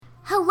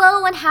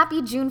Hello and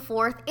happy June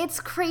 4th.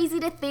 It's crazy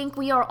to think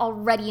we are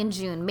already in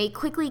June. May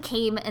quickly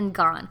came and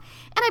gone.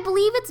 And I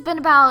believe it's been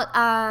about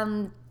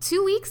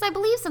 2 weeks,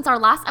 since our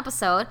last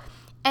episode.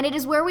 And it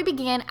is where we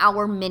began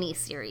our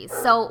mini-series.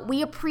 So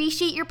we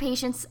appreciate your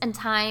patience and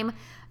time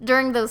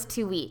during those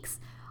 2 weeks.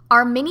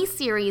 Our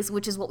mini-series,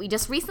 which is what we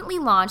just recently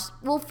launched,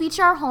 will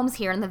feature our homes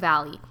here in the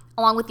Valley,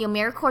 along with the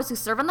AmeriCorps who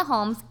serve in the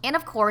homes, and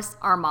of course,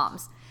 our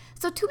moms.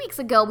 So 2 weeks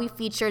ago, we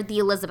featured the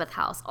Elizabeth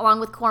House, along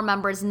with Corps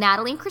members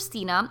Natalie and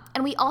Christina,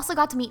 and we also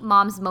got to meet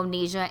moms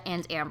Monasia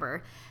and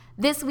Amber.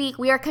 This week,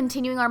 we are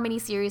continuing our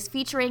mini-series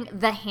featuring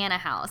the Hannah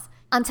House.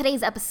 On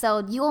today's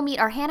episode, you will meet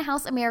our Hannah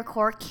House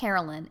AmeriCorps,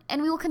 Carolyn,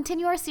 and we will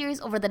continue our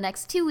series over the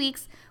next 2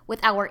 weeks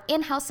with our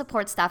in-house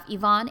support staff,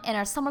 Yvonne, and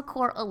our Summer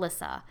Corps,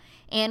 Alyssa.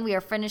 And we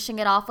are finishing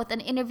it off with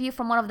an interview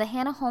from one of the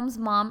Hannah Homes'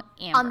 mom,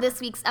 Amber. On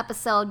this week's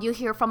episode, you'll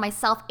hear from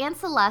myself and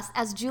Celeste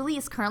as Julie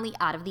is currently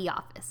out of the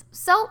office.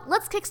 So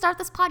let's kickstart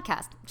this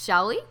podcast,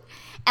 shall we?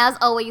 As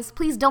always,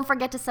 please don't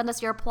forget to send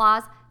us your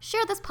applause,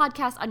 share this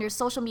podcast on your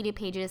social media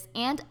pages,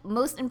 and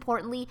most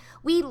importantly,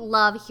 we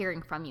love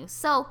hearing from you.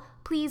 So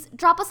please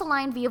drop us a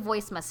line via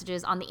voice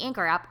messages on the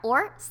Anchor app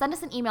or send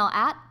us an email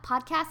at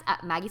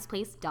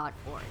podcast@maggiesplace.org.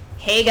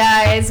 Hey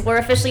guys, we're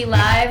officially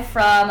live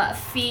from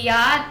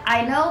Fiat.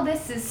 I know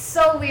this is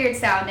so weird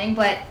sounding,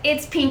 but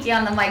it's Pinky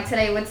on the mic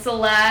today with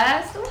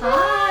Celeste.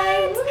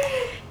 Hi.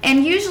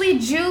 And usually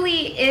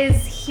Julie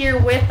is here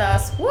with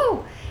us.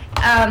 Woo!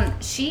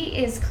 She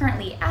is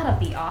currently out of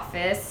the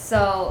office,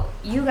 so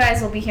you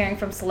guys will be hearing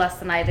from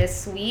Celeste and I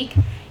this week.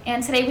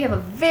 And today we have a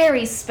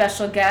very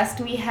special guest.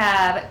 We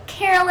have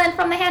Carolyn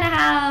from the Hannah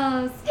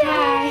House.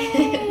 Hi.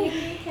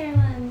 Hey,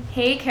 Carolyn.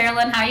 Hey,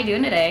 Carolyn. How are you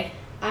doing today?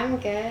 I'm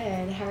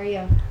good. How are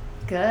you?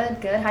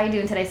 Good. How are you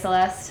doing today,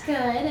 Celeste?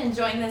 Good.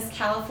 Enjoying this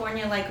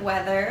California-like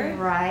weather.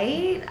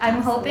 Right. I'm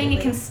Absolutely. hoping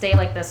it can stay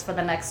like this for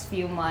the next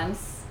few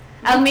months.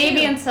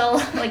 Maybe until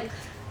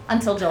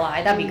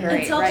July. That'd be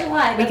great. Until right?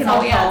 July. We can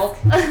all hope.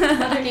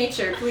 Mother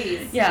Nature,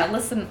 please. Yeah.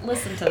 Listen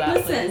to that.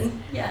 Listen. Please.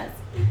 Yes.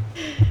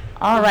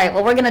 All right,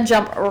 well, we're going to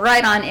jump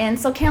right on in.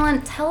 So,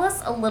 Carolyn, tell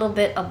us a little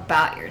bit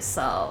about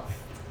yourself.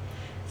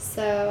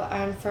 So,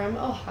 I'm from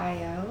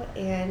Ohio,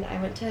 and I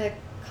went to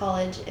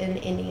college in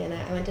Indiana.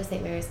 I went to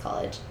St. Mary's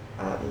College,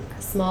 a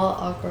small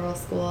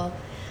all-girls school.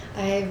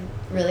 I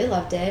really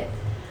loved it.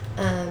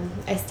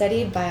 I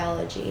studied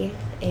biology,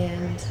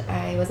 and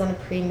I was on a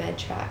pre-med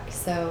track.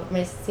 So,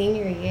 my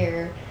senior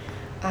year,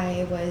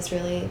 my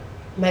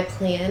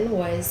plan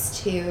was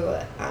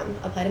to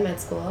apply to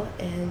med school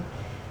and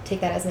take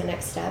that as my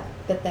next step.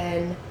 But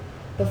then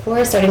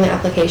before starting the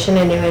application,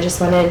 I knew I just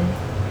wanted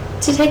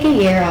to take a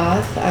year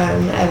off.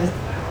 I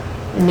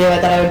knew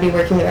that I would be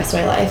working the rest of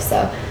my life,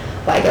 so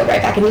why go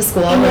right back into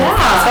school,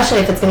 especially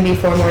if it's going to be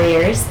 4 more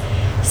years.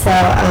 So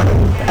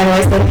I've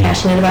always been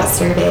passionate about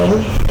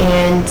serving,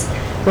 and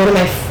one of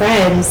my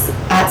friends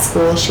at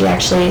school, she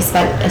actually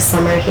spent a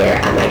summer here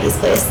at Maggie's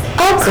Place.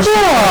 Oh, so she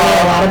told me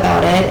a lot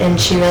about it, and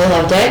she really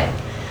loved it.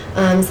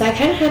 So I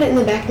kind of had it in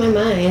the back of my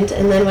mind,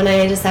 and then when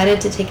I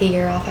decided to take a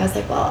year off, I was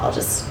like, well, I'll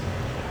just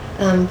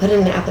put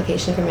in an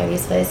application for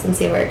Maggie's Place and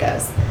see where it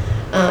goes.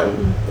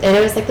 And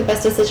it was like the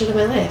best decision of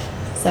my life.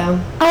 So.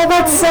 Oh,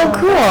 that's so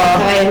cool.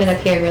 That's how I ended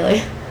up here,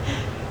 really.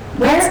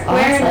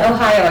 Where in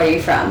Ohio are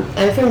you from?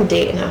 I'm from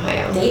Dayton,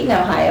 Ohio. Dayton,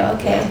 Ohio.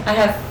 Okay. Yeah. I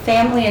have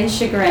family in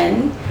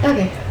Chagrin.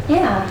 Okay.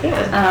 Yeah.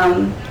 Yeah.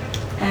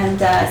 And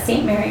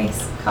St.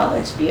 Mary's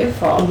College,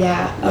 beautiful.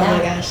 Yeah. Oh my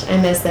gosh, I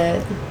miss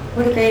it.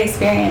 What a great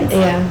experience.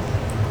 Yeah.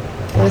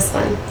 It was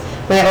fun.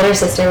 My older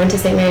sister went to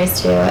St. Mary's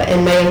too,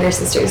 and my younger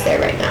sister's there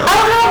right now. Oh,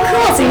 how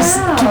cool. So you're just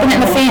keeping it in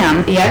the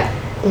fam. Yeah.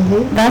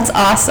 Mm-hmm. That's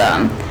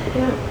awesome.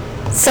 Yeah.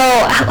 So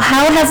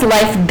how has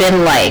life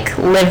been like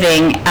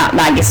living at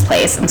Maggie's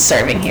Place and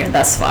serving here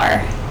thus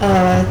far?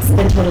 It's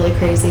been totally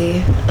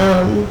crazy.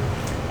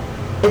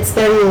 It's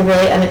been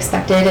really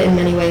unexpected in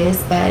many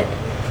ways, but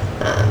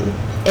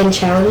and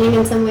challenging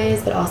in some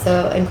ways, but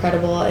also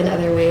incredible in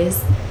other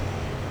ways.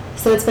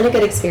 So it's been a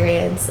good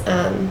experience.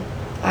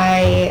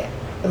 I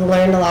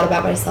learned a lot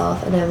about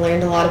myself, and I've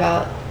learned a lot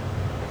about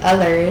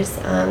others,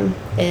 and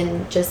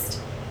just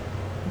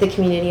the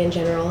community in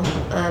general.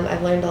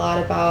 I've learned a lot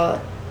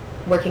about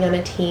working on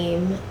a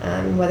team,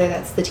 whether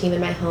that's the team in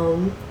my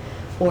home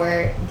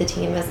or the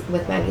team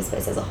with Maggie's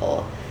Place as a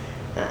whole.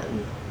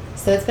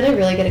 So it's been a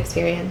really good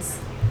experience.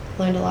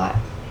 Learned a lot.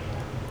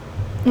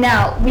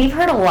 Now, we've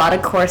heard a lot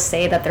of Corps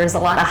say that there's a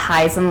lot of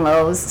highs and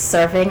lows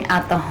serving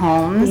at the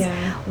homes.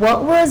 Yeah.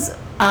 What was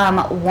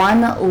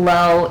one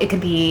low? It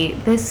could be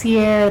this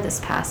year, this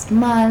past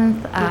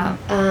month.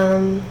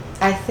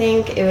 I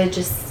think I would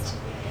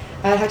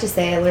have to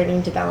say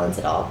learning to balance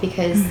it all,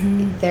 because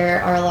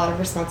there are a lot of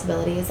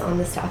responsibilities on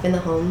the staff in the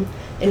home,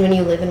 and when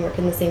you live and work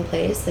in the same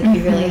place, like,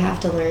 you really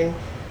have to learn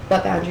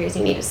what boundaries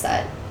you need to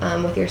set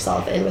with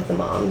yourself and with the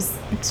moms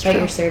that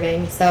you're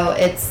serving. So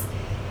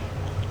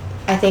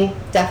I think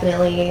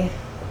definitely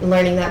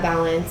learning that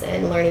balance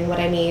and learning what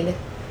I need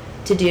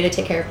to do to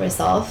take care of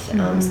myself,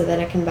 so that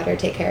I can better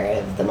take care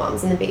of the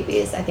moms and the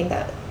babies. I think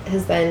that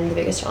has been the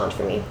biggest challenge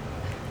for me.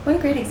 What a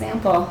great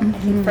example, I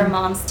think, for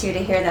moms, too, to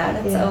hear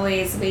that. It's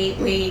always,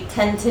 we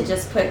tend to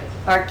just put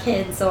our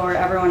kids or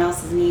everyone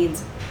else's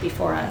needs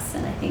before us,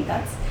 and I think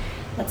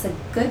that's a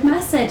good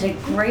message, a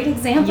great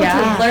example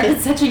to learn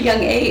at such a young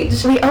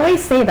age. We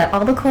always say that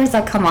all the callers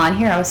that come on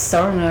here, I was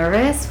so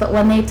nervous, but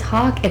when they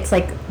talk, it's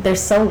like they're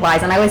so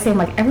wise. And I always say, I'm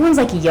like, everyone's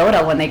like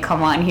Yoda when they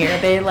come on here.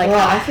 They like.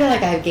 Well, I feel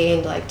like I've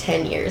gained like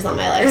 10 years on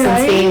my life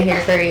since being here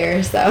for a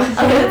year. So.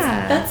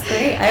 That's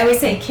great. I always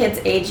say kids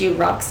age you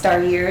rock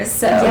star years.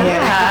 So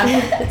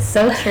It's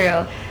so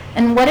true.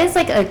 And what is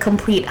like a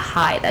complete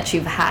high that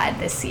you've had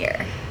this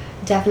year?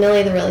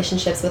 Definitely the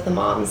relationships with the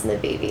moms and the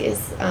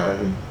babies.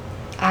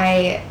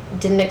 I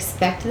didn't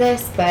expect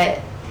this,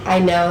 but I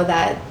know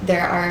that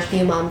there are a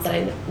few moms that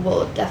I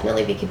will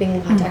definitely be keeping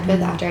in contact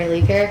with after I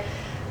leave here.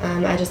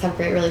 I just have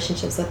great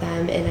relationships with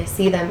them, and I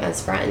see them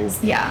as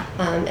friends. Yeah.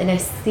 And I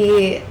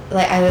see,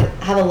 like, I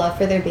have a love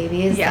for their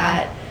babies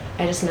that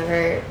I just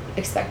never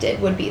expected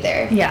would be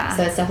there. Yeah.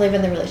 So it's definitely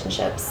been the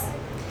relationships.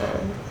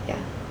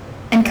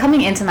 And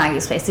coming into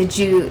Maggie's Place, did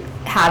you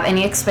have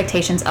any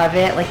expectations of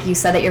it? Like you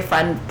said that your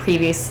friend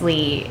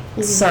previously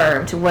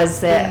served.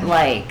 Was it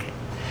like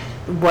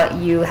what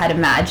you had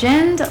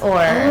imagined, or?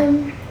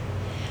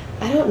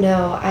 I don't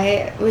know.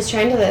 I was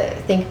trying to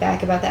think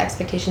back about the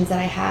expectations that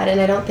I had,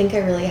 and I don't think I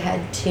really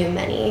had too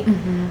many,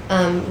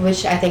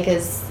 which I think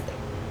has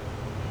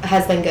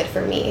been good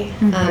for me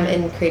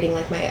in creating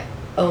like my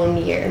own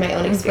year, my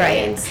own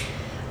experience.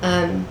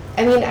 Right.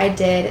 I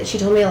mean, she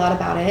told me a lot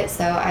about it,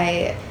 so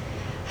I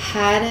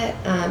had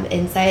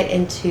insight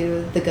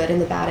into the good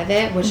and the bad of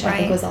it, which I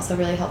think was also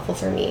really helpful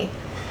for me.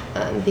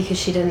 Because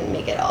she didn't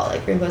make it all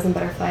like rainbows and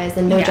butterflies,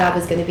 and no job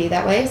is going to be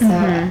that way. So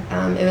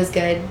it was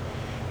good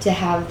to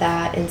have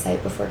that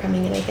insight before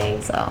coming in, I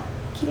think. So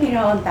keeping it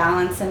all in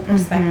balance and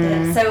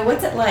perspective. So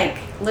what's it like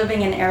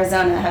living in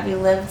Arizona? Have you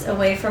lived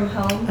away from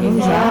home before?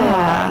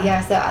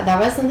 Yeah. So that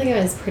was something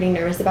I was pretty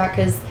nervous about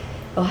because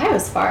Ohio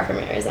is far from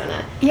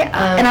Arizona.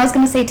 Yeah, and I was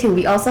going to say too,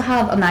 we also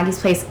have a Maggie's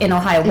Place in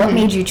Ohio. What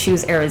made you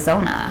choose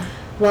Arizona?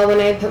 Well, when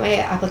I put my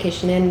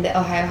application in, the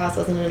Ohio house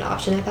wasn't an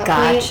option at that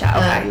point. Gotcha.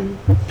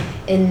 Okay.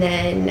 And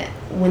then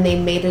when they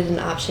made it an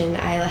option,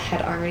 I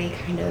had already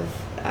kind of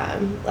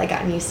like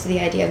gotten used to the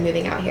idea of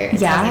moving out here. And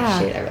so I was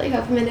like, shoot, I really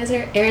hope I'm in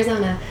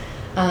Arizona.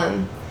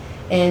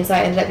 And so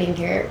I ended up being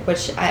here,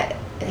 which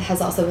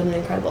has also been an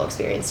incredible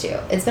experience too.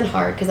 It's been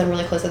hard because I'm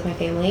really close with my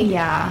family.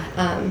 Yeah.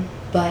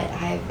 But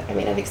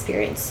I've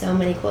experienced so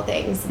many cool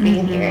things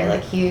being here.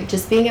 Like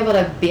just being able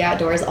to be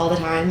outdoors all the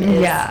time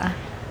is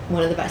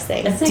one of the best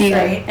things. That's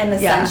great. And the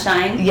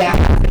sunshine.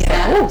 Yeah.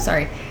 Oh,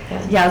 sorry.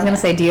 Yeah, I was going to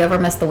say, do you ever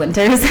miss the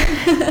winters?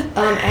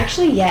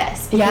 Actually,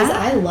 yes. Because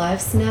I love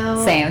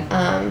snow. Same.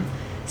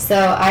 So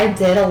I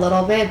did a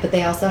little bit, but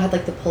they also had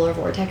like the polar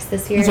vortex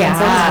this year. Yeah. And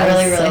so I was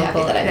really, really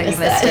happy that I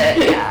missed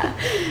it.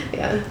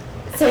 Yeah.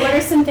 So what are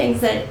some things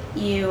that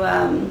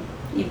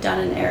you've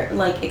done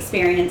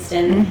experienced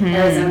in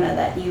Arizona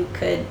that you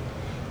could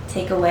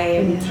take away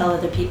and tell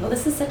other people,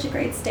 this is such a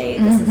great state.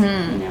 This is,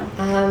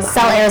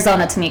 sell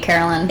Arizona to me,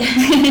 Carolyn.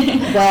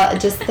 Well,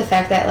 just the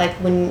fact that like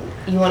when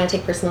you want to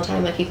take personal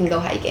time, like you can go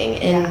hiking,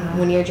 and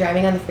when you're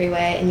driving on the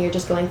freeway and you're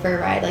just going for a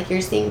ride, like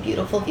you're seeing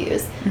beautiful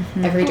views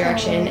every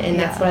direction, and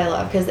that's what I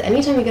love, because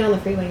anytime you get on the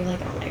freeway, you're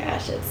like, oh my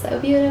gosh, it's so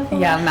beautiful.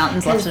 Yeah,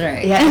 mountains left and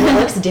right. Yeah, and it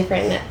looks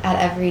different at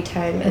every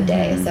time of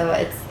day, so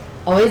it's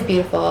always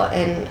beautiful,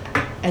 and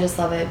I just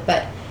love it.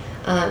 But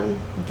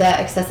the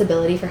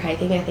accessibility for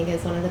hiking, I think,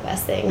 is one of the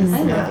best things.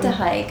 I love to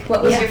hike.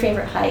 What was your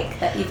favorite hike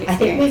that you've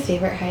experienced? I think my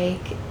favorite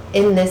hike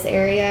in this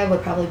area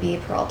would probably be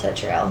Peralta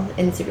Trail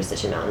in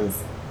Superstition Mountains.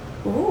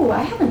 Ooh,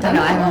 I haven't done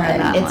that. I haven't heard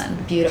that one.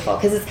 It's beautiful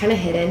because it's kind of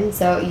hidden,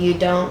 so you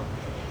don't,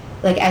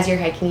 like, as you're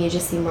hiking, you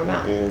just see more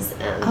mountains,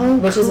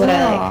 which is what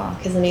I like,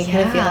 because then you kind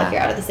of feel like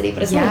you're out of the city,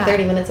 but it's only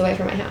 30 minutes away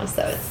from my house,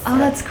 so it's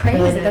that's crazy.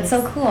 Really nice. That's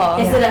so cool.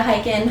 Is it a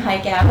hike in,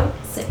 hike out?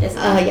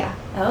 Yeah.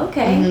 Oh,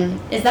 okay.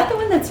 Is that the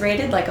one that's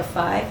rated like a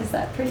 5? Is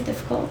that pretty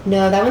difficult?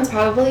 No, that one's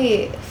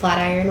probably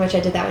Flatiron, which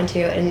I did that one too,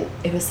 and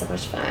it was so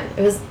much fun.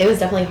 It was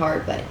definitely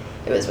hard, but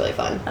it was really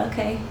fun.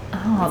 Okay.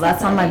 Oh,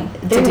 that's on my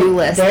to-do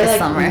list they're this like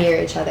summer.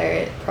 Near each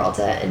other,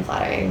 Peralta and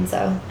Flatiron, so.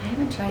 I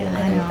haven't tried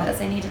either of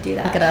those. I need to do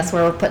that. Look at us,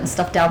 we're putting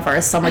stuff down for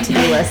our summer to-do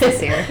list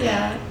this year.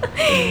 Yeah.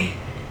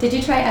 Did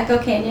you try Echo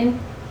Canyon?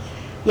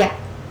 Yeah.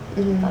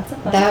 That's a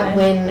fun that one.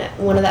 When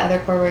one of the other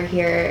core were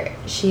here,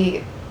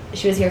 she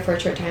was here for a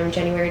short time,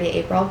 January to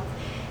April,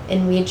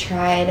 and we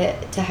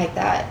tried to hike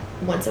that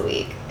once a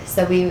week.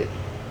 So we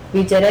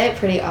did it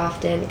pretty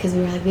often because we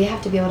were like, we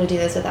have to be able to do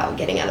this without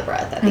getting out of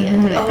breath at the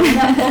end of it. Oh,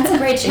 that's a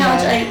great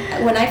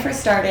challenge. When I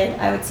first started,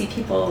 I would see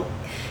people,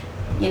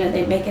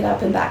 they'd make it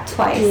up and back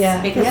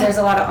twice because there's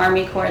a lot of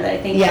Army Corps that I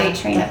think they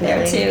train up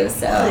there too.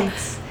 So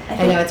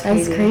I know, it's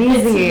crazy. That's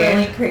crazy. It's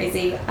really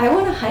crazy. I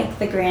want to hike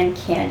the Grand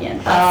Canyon.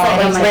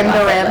 That's on my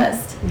bucket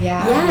list.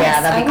 Yeah.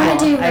 Yes, that'd be I want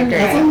to do I agree.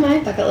 That's on my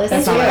bucket list.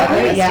 That's too. on my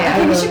bucket list. Yeah, I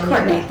think we should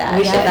coordinate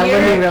that. That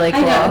would be really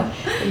cool.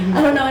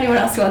 I don't know anyone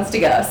else who wants to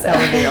go. So. That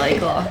would be really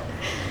cool.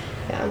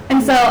 Yeah.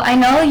 And so I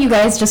know you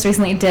guys just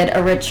recently did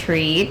a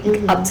retreat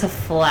up to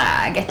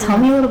Flag. Tell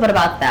me a little bit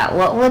about that.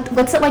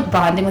 What's it like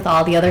bonding with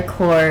all the other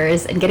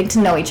corps and getting to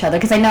know each other?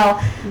 Because I know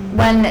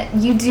when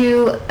you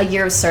do a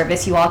year of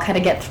service, you all kind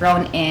of get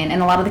thrown in,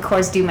 and a lot of the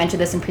corps do mention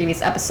this in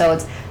previous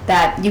episodes,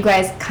 that you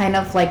guys kind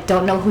of like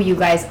don't know who you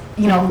guys,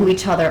 who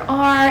each other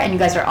are, and you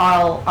guys are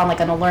all on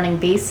like on a learning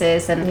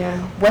basis. And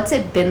what's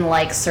it been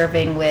like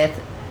serving with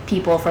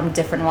people from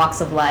different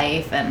walks of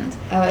life, and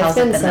it's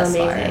been so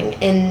amazing.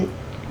 And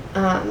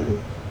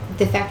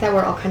the fact that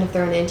we're all kind of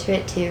thrown into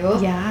it too.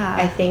 Yeah.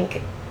 I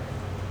think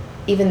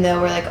even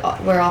though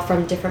we're all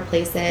from different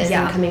places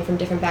and coming from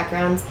different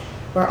backgrounds,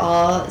 we're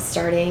all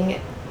starting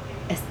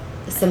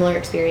a similar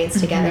experience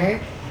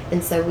together,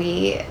 and so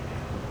we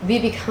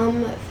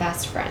become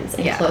fast friends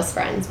and close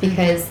friends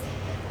because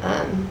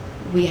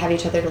we have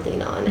each other to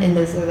lean on, and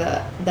those are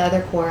the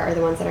other corps are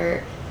the ones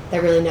that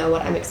really know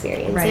what I'm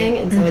experiencing,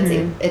 and so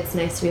it's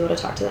nice to be able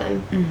to talk to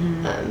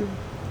them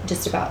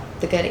just about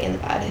the good and the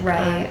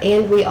bad.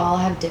 And we all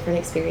have different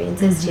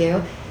experiences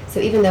too. So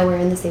even though we're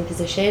in the same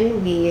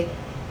position,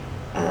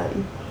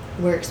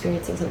 we're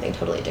experiencing something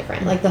totally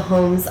different. Like the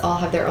homes all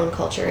have their own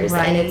cultures,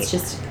 and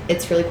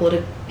it's really cool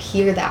to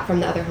hear that from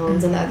the other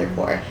homes and the other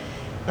corps.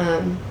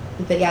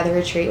 But yeah, the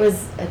retreat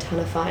was a ton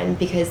of fun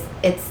because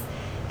it's,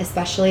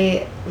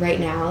 especially right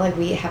now, like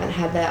we haven't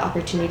had the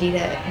opportunity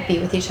to be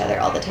with each other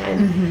all the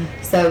time.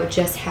 So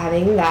just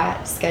having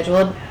that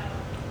scheduled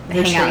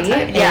retreat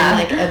and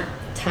like a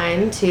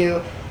time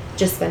to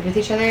just spend with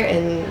each other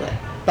and like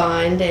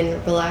bond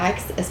and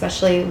relax,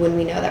 especially when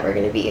we know that we're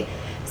going to be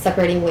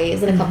separating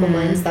ways in a couple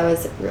months, that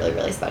was really,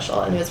 really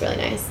special, and it was really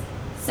nice.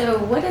 So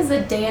what does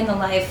a day in the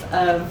life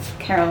of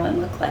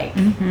Carolyn look like?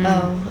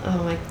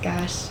 Oh my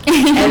gosh.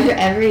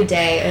 every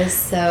day is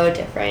so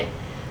different.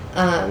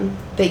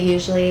 But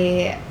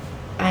usually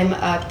I'm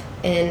up,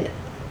 and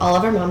all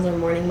of our moms are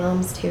morning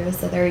moms too,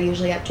 so they're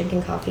usually up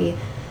drinking coffee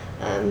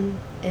and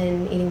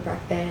eating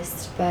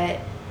breakfast. But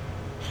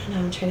I don't know,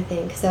 I'm trying to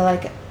think. So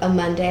like a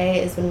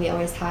Monday is when we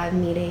always have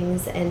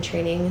meetings and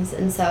trainings,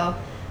 and so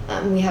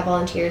we have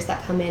volunteers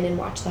that come in and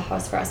watch the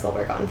house for us while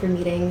we're gone for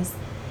meetings.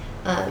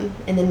 And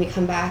then we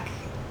come back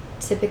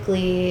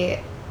typically,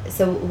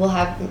 so we'll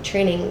have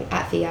training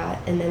at Fiat,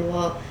 and then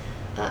we'll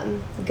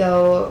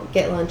go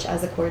get lunch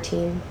as a core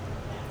team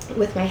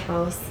with my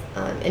house,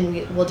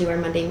 and we'll do our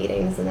Monday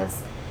meetings, and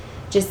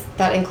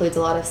that includes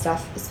a lot of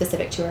stuff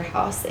specific to our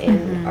house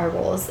and our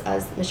roles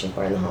as Mission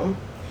Corps in the home,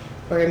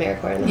 or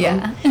AmeriCorps in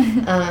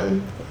the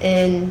home.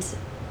 And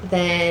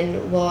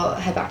then we'll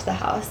head back to the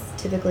house,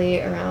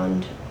 typically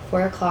around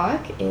 4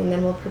 o'clock, and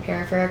then we'll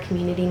prepare for our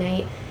community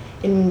night.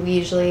 And we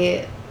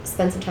usually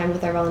spend some time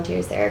with our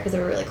volunteers there because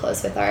we're really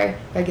close with our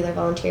regular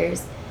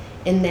volunteers.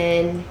 And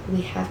then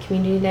we have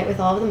community night with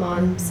all of the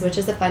moms, which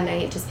is a fun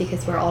night just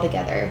because we're all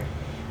together.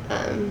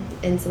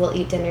 And so we'll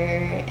eat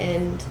dinner,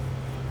 and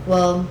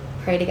we'll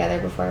pray together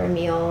before our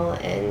meal,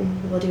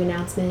 and we'll do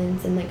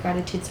announcements and like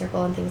gratitude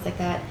circle and things like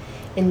that.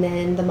 And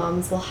then the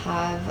moms will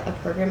have a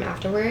program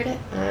afterward.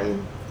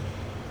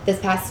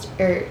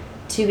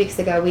 2 weeks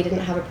ago, we didn't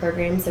have a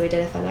program, so we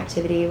did a fun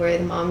activity where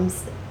the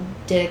moms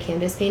did a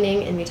canvas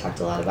painting, and we talked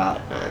a lot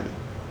about,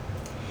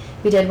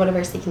 we did one of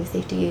our Seeking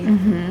Safety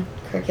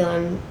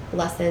curriculum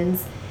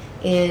lessons,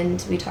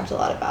 and we talked a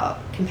lot about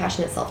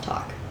compassionate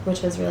self-talk,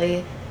 which was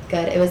really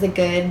good. It was a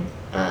good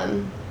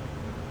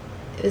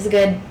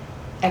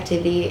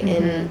activity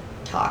and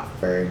talk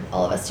for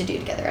all of us to do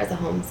together as a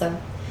home, so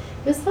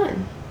it was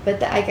fun.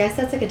 But I guess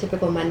that's like a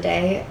typical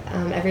Monday.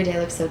 Every day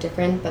looks so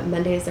different, but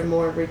Mondays are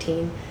more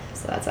routine,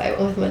 so that's why I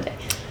went with Monday.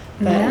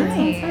 But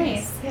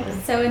nice. Yeah.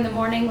 So in the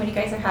morning when you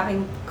guys are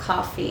having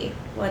coffee,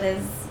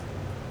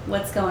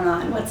 what's going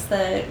on? What's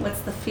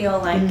the feel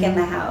like in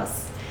the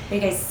house? Are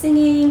you guys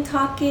singing,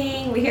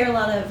 talking? We hear a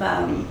lot of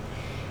I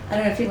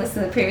don't know if you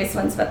listened to the previous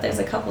ones, but there's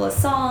a couple of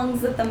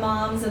songs that the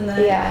moms and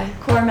the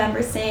core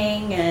members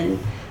sing and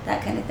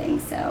that kind of thing.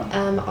 So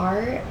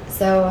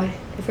so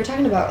if we're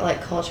talking about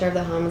like culture of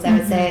the homes, I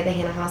would say the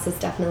Hannah house is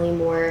definitely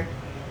more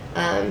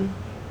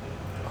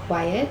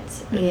quiet,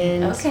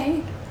 and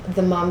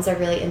the moms are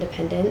really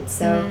independent.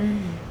 So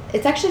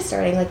it's actually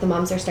starting, like the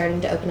moms are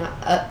starting to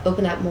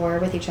open up more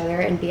with each other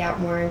and be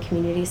out more in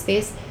community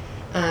space,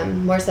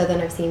 more so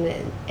than I've seen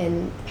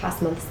in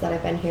past months that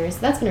I've been here. So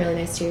that's been really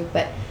nice too.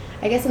 But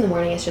I guess in the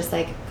morning it's just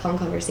like calm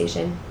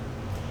conversation.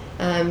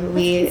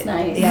 It's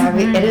nice. Yeah,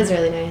 it is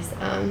really nice.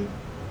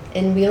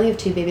 And we only have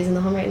 2 babies in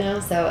the home right now,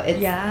 so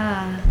it's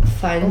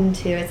fun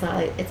too. It's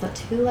not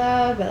too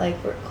loud, but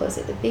like we're close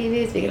with the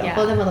babies. We get to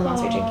hold them while the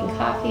moms are drinking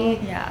coffee,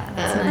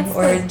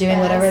 or doing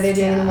whatever they're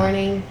doing in the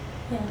morning.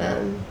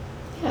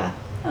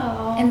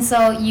 And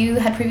so you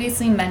had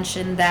previously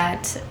mentioned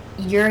that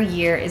your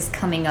year is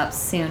coming up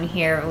soon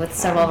here with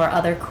several of our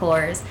other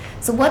corps.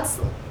 So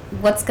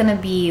what's going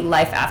to be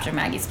life after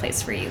Maggie's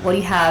Place for you? What do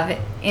you have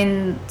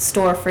in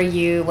store for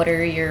you? What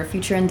are your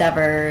future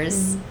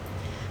endeavors?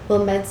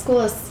 Well, med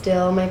school is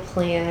still my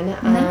plan.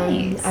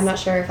 Nice. I'm not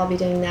sure if I'll be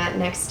doing that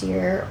next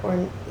year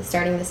or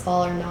starting this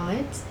fall or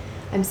not.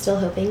 I'm still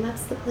hoping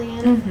that's the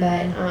plan,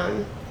 but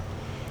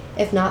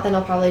if not, then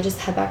I'll probably just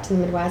head back to the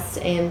Midwest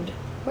and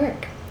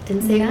work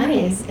and save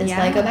money until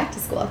I go back to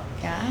school.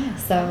 Yeah.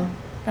 So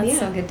that's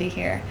so good to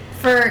hear.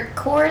 For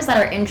cores that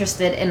are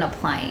interested in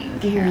applying,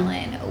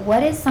 Carolyn,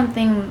 what is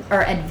something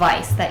or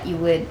advice that you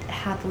would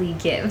happily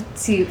give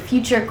to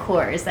future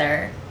cores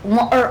that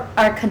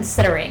are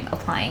considering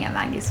applying at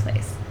Maggie's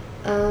Place?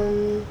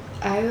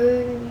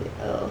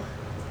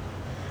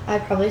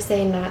 I'd probably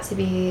say not to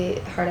be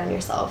hard on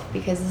yourself,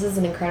 because this is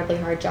an incredibly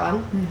hard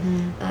job,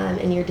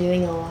 and you're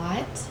doing a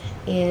lot,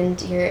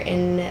 and you're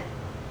in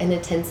an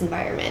intense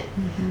environment.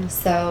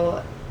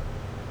 So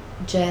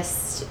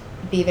just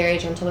be very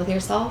gentle with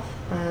yourself.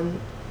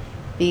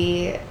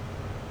 Be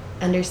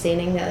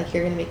understanding that like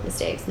you're gonna make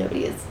mistakes.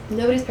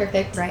 Nobody's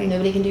perfect. Right.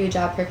 Nobody can do a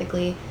job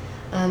perfectly.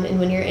 And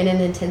when you're in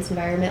an intense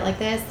environment like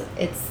this,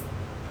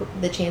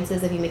 the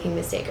chances of you making a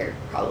mistake are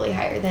probably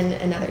higher than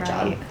another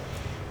job.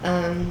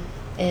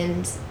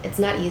 And it's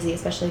not easy,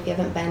 especially if you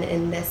haven't been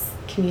in this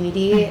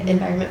community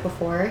environment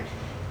before.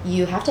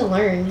 You have to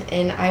learn,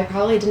 and I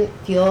probably didn't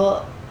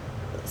feel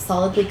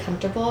solidly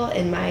comfortable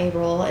in my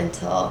role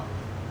until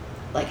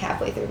like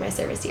halfway through my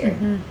service year.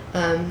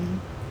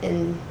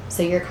 And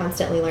so you're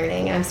constantly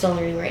learning. I'm still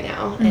learning right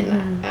now,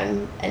 and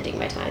I'm ending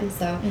my time.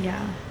 So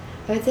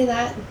I would say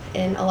that,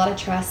 and a lot of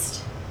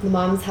trust. The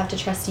moms have to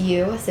trust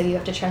you, so you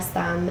have to trust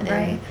them.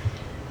 And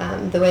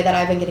the way that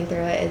I've been getting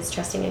through it is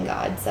trusting in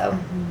God. So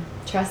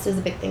trust is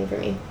a big thing for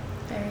me.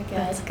 Very good.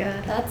 That's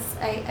good.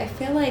 I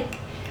feel like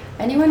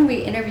anyone we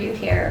interview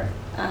here,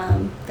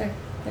 they're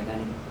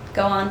going to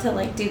go on to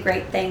like do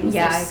great things.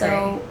 Yeah, they're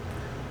so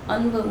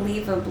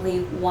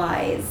unbelievably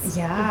wise.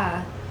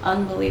 Yeah.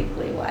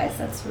 Unbelievably wise.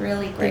 That's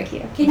really great.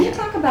 Thank you. Can you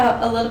talk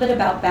about a little bit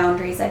about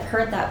boundaries? I've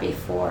heard that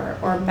before,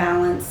 or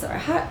balance, or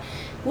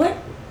what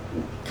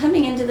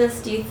coming into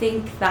this, do you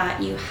think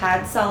that you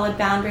had solid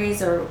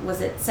boundaries, or was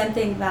it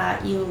something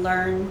that you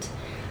learned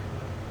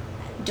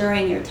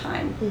during your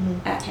time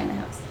at Hannah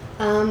House?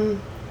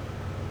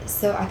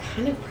 So I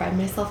kind of pride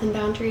myself in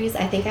boundaries.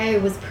 I think I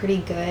was pretty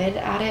good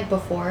at it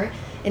before.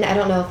 And I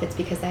don't know if it's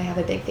because I have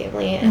a big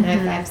family and I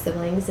have 5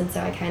 siblings, and so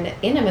I kind of,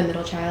 and I'm a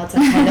middle child, so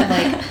I kind of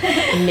like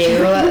knew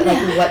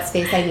like what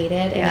space I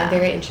needed, and I'm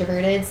very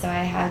introverted, so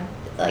I had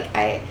like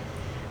I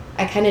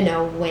kind of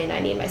know when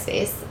I need my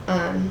space.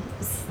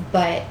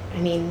 But I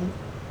mean,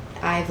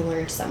 I've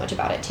learned so much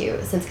about it too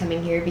since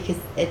coming here, because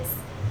it's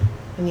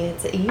a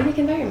unique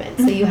environment,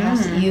 so you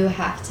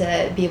have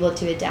to be able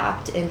to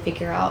adapt and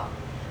figure out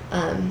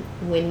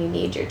when you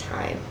need your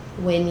time,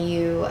 when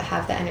you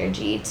have the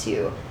energy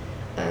to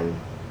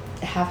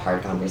have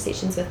hard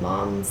conversations with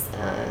moms,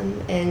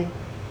 and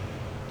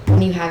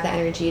when you have the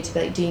energy to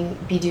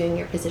be doing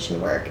your position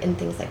work and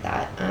things like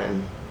that.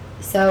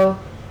 So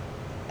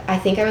I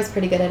think I was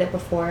pretty good at it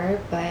before,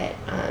 but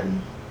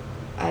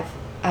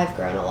I've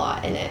grown a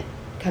lot in it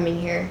coming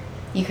here.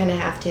 You kind of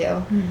have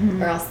to,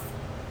 or else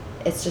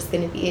it's just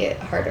going to be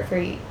harder for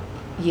you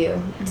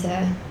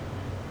to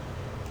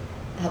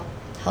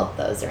help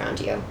those around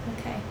you.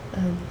 Okay.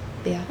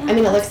 Yeah. I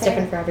mean, it looks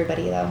different for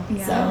everybody, though.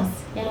 Yeah.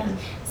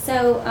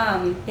 So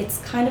it's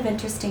kind of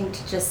interesting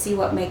to just see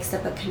what makes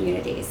up a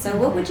community. So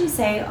what would you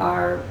say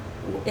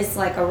is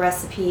like a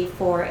recipe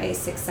for a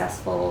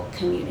successful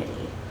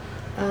community?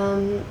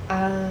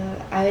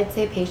 I would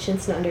say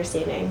patience and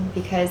understanding,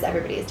 because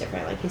everybody is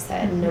different, like you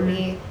said.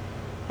 Nobody.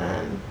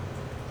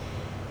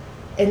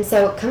 And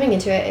so coming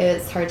into it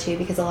is hard too,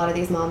 because a lot of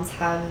these moms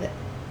have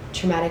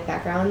traumatic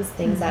backgrounds,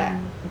 things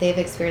that they've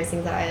experienced,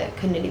 things that I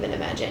couldn't even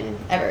imagine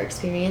ever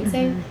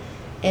experiencing.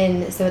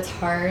 And so it's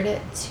hard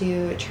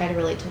to try to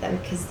relate to them,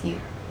 because you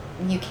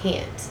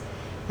can't.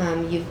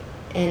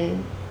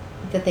 And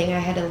the thing I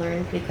had to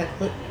learn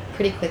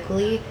pretty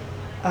quickly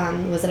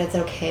was that it's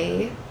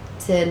okay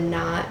to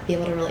not be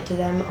able to relate to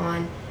them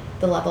on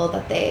the level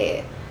that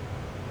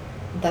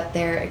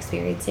they're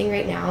experiencing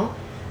right now,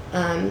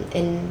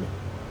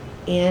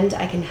 and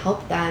I can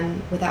help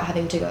them without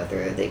having to go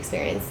through the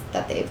experience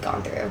that they've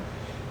gone through.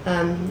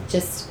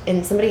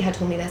 And somebody had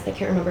told me this, I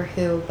can't remember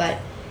who, but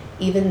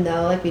even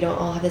though like we don't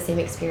all have the same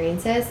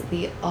experiences,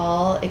 we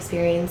all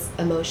experience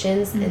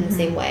emotions in the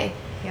same way.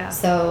 Yeah.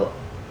 So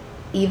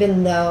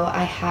even though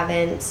I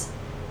haven't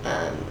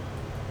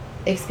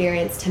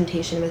experienced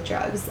temptation with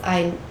drugs,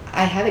 I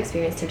have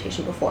experienced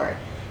temptation before,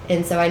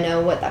 and so I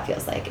know what that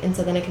feels like, and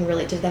so then I can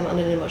relate to them on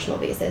an emotional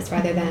basis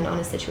rather than on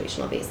a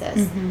situational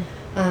basis.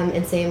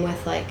 And same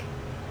with like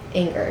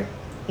anger,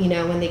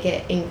 when they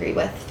get angry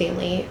with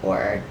family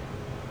or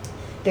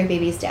their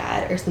baby's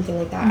dad or something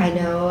like that. I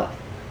know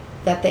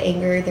that the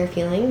anger they're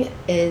feeling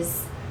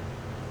is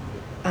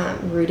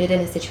rooted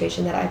in a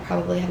situation that I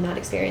probably have not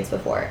experienced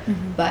before,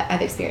 but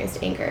I've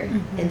experienced anger,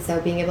 and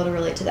so being able to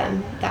relate to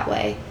them that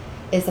way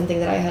is something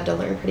that I had to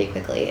learn pretty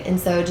quickly. And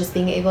so just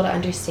being able to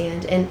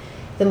understand, and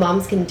the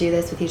moms can do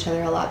this with each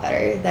other a lot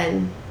better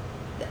than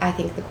I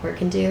think the core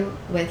can do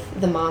with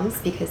the moms,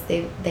 because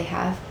they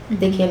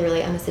can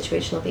relate on a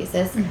situational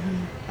basis,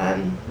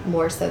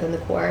 more so than the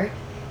core.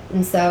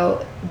 And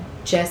so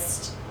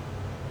just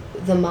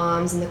the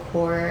moms and the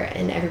core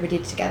and everybody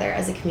together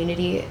as a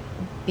community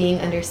being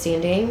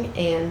understanding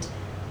and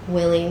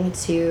willing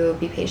to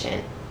be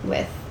patient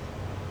with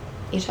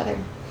each other.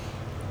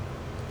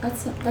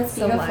 That's So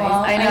beautiful.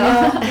 wise. I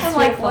know. That's I'm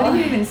like, what do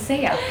you beautiful. even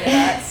say after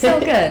that? So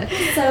good.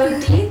 So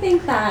do you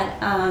think that,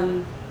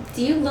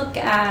 do you look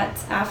at,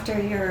 after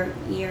your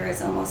year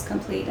is almost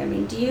complete, I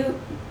mean, do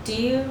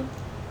you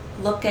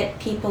look at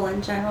people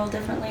in general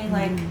differently,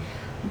 like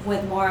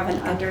with more of an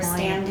Good point.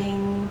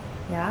 understanding?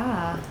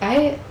 Yeah.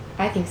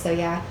 I think so,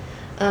 yeah.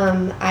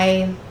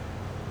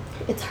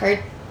 It's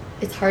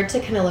hard to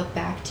kind of look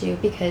back to,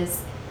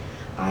 because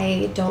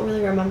I don't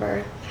really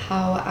remember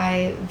how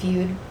I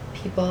viewed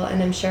people,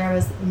 and I'm sure I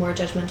was more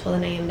judgmental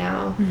than I am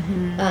now.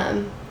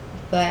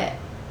 But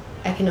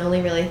I can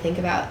only really think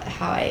about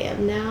how I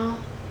am now,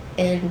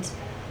 and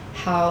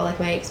how like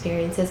my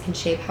experiences can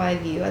shape how I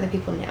view other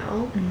people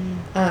now.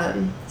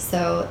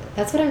 So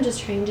that's what I'm just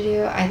trying to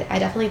do. I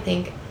definitely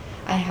think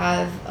I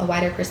have a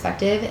wider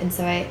perspective, and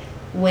so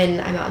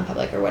when I'm out in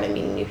public or when I'm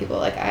meeting new people,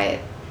 like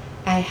I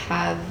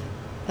have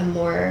a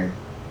more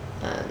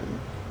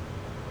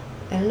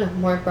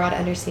more broad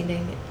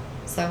understanding.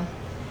 So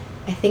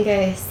I think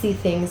I see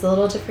things a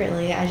little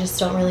differently. I just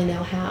don't really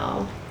know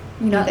how.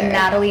 You know, either.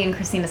 Natalie and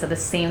Christina said the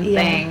same Yeah.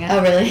 thing.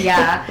 Oh, really?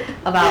 Yeah,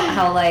 about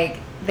how like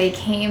they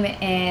came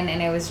in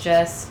and it was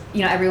just,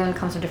 you know, everyone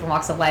comes from different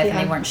walks of life and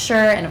Yeah. they weren't sure,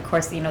 and of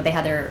course, you know, they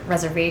had their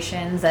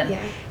reservations, and Yeah.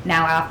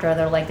 now after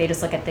they're like, they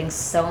just look at things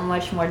so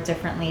much more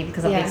differently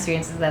because of the Yeah.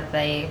 experiences that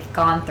they've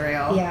gone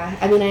through. Yeah,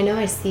 I mean, I know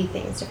I see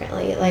things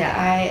differently. Like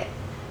Yeah.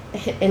 I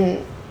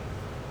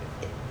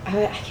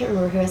can't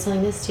remember who I was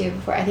telling this to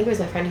before. I think it was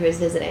my friend who was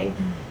visiting.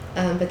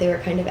 But they were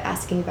kind of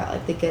asking about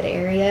like the good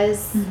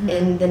areas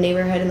in the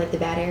neighborhood and like the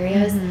bad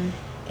areas.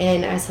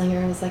 And I was telling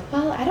her, I was like,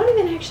 well, I don't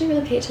even actually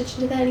really pay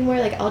attention to that anymore.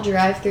 Like, I'll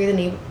drive through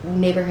the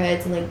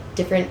neighborhoods and like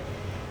different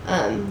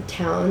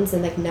towns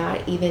and like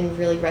not even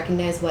really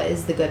recognize what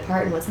is the good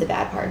part and what's the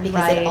bad part, because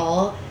Right. it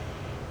all,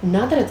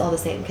 not that it's all the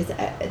same, because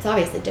it's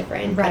obviously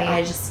different, Right. but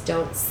I just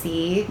don't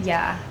see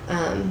Yeah.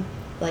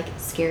 like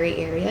scary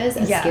areas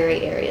as Yeah.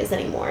 scary areas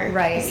anymore.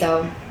 Right.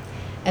 So,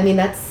 I mean,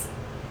 that's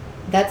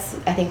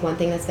I think one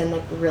thing that's been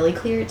like really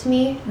clear to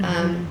me.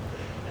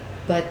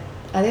 But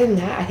other than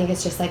that, I think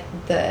it's just like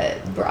the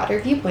broader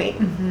viewpoint,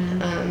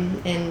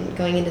 and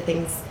going into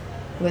things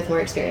with more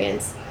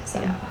experience. So.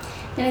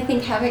 And I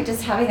think having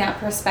that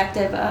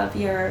perspective of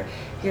you're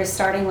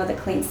starting with a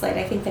clean slate.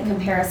 I think the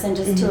comparison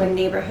just to a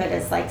neighborhood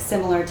is like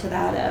similar to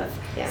that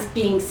of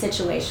being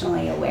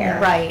situationally aware.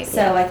 Right.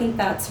 So I think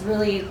that's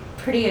really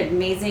pretty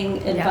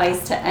amazing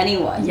advice to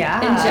anyone Yeah.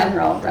 in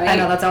general, right? I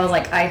know, that's always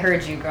like, I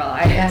heard you, girl.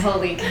 I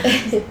totally.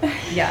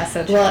 Yeah,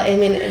 so true. Well, I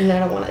mean, and I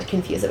don't want to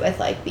confuse it with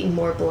like being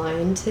more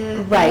blind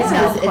to Right, things,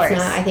 no, of 'cause course.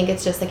 it's not. I think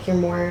it's just like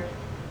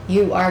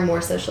you are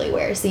more socially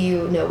aware, so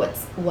you know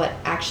what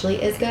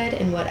actually is good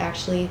and what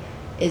actually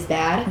is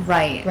bad,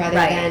 Right, rather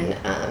right.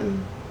 than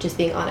just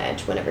being on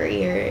edge whenever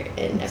you're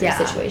in every Yeah.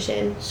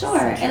 situation.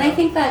 Sure, and I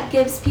think that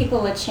gives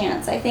people a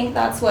chance. I think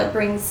that's what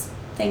brings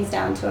things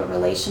down to a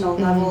relational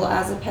level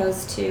as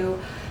opposed to,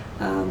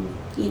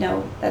 you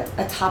know,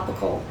 a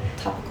topical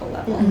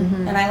level.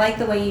 And I like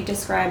the way you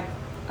describe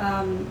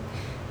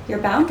your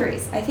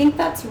boundaries. I think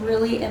that's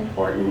really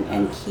important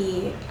and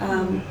key,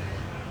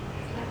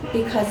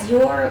 because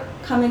you're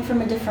coming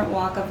from a different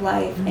walk of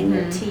life and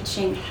you're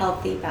teaching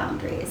healthy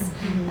boundaries.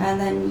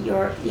 And then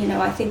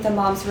I think the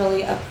moms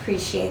really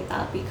appreciate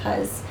that,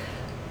 because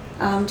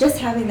just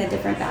having the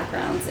different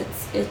backgrounds,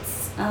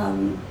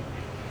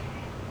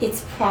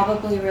 it's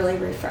probably really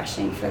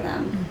refreshing for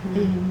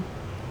them.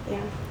 Yeah.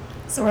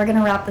 So we're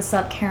gonna wrap this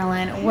up,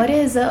 Carolyn. What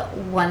is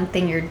one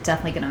thing you're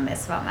definitely gonna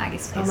miss about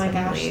Maggie's Place? Oh my when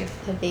you gosh, leave?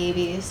 the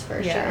babies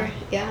for Yeah. sure.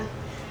 Yeah,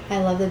 I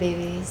love the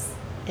babies,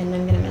 and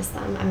I'm gonna miss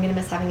them. I'm gonna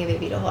miss having a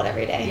baby to hold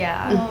every day.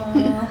 Yeah.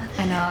 Aw.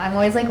 I know. I'm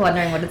always like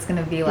wondering what it's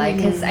gonna be like,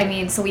 because I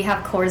mean, so we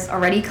have cores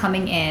already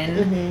coming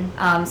in.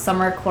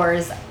 Summer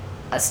cores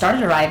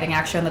started arriving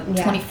actually on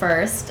the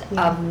 21st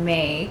of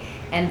May,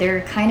 and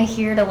they're kind of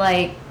here to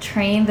like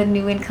train the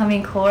new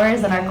incoming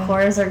cores, and our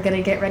cores are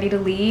gonna get ready to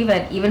leave.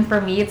 And even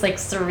for me, it's like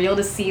surreal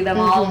to see them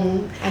all.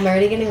 I'm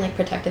already getting like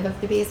protective of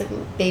the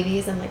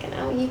babies. I'm like,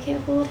 no, you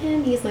can't hold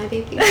him. He's my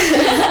baby.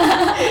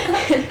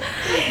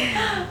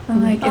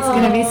 I'm like, it's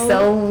gonna be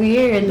so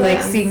weird, like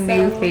Yeah. seeing So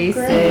new faces,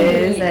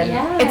 great.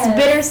 and it's Yes,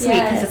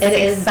 bittersweet because yes.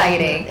 it's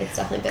exciting. It's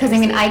definitely Because I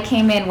mean, I bittersweet.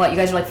 came in, you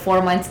guys were like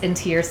 4 months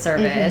into your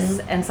service,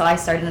 and so I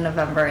started in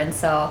November, and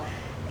so,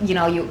 you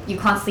know, you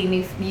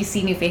constantly you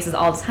see new faces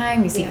all the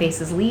time, you see Yeah.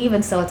 faces leave,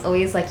 and so it's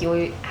always like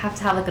you have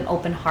to have like an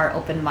open heart,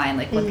 open mind,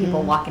 like when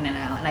people walk in and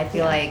out, and I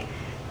feel like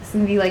it's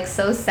gonna be like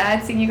so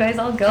sad seeing you guys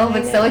all go,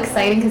 but so know.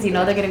 exciting because you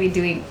know they're gonna be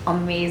doing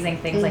amazing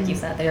things, like you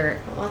said. Well,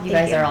 You thank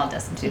guys you. are all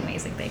destined to do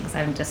amazing things.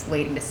 I'm just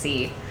waiting to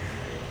see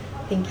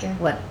Thank you.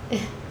 what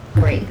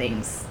great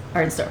things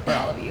are in store for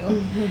all of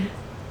you.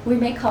 We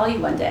may call you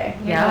one day.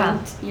 Yeah.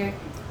 You're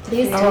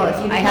Please do. Oh, if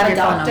you I become have a your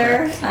phone doctor,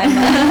 number. I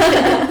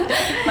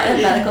have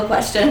medical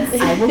questions.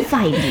 I will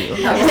find you.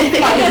 I will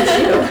find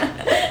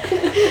you.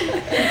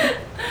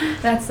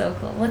 That's so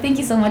cool. Well, thank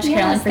you so much, Yes,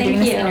 Carolyn, for thank doing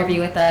this you. interview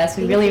with us.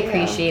 We Thank really you.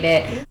 appreciate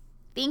it.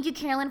 Thank you,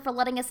 Carolyn, for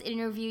letting us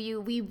interview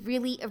you. We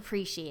really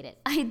appreciate it.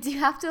 I do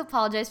have to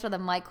apologize for the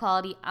mic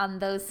quality on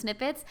those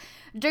snippets.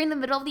 During the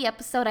middle of the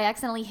episode, I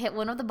accidentally hit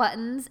one of the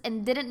buttons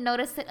and didn't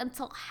notice it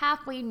until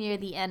halfway near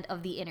the end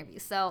of the interview.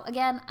 So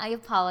again, I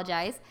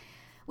apologize.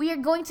 We are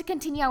going to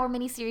continue our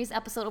mini-series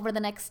episode over the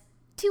next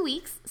 2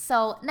 weeks.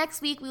 So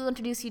next week, we will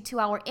introduce you to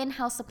our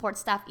in-house support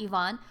staff,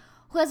 Yvonne,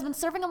 who has been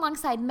serving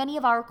alongside many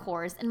of our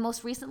cores and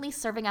most recently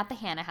serving at the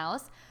Hannah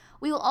House.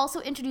 We will also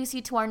introduce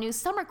you to our new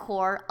summer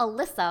core,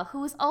 Alyssa,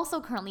 who is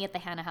also currently at the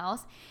Hannah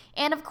House.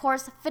 And of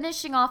course,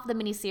 finishing off the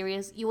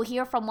mini-series, you will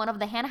hear from one of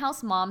the Hannah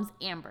House moms,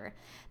 Amber.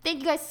 Thank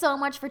you guys so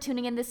much for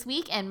tuning in this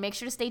week, and make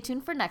sure to stay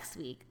tuned for next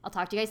week. I'll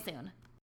talk to you guys soon.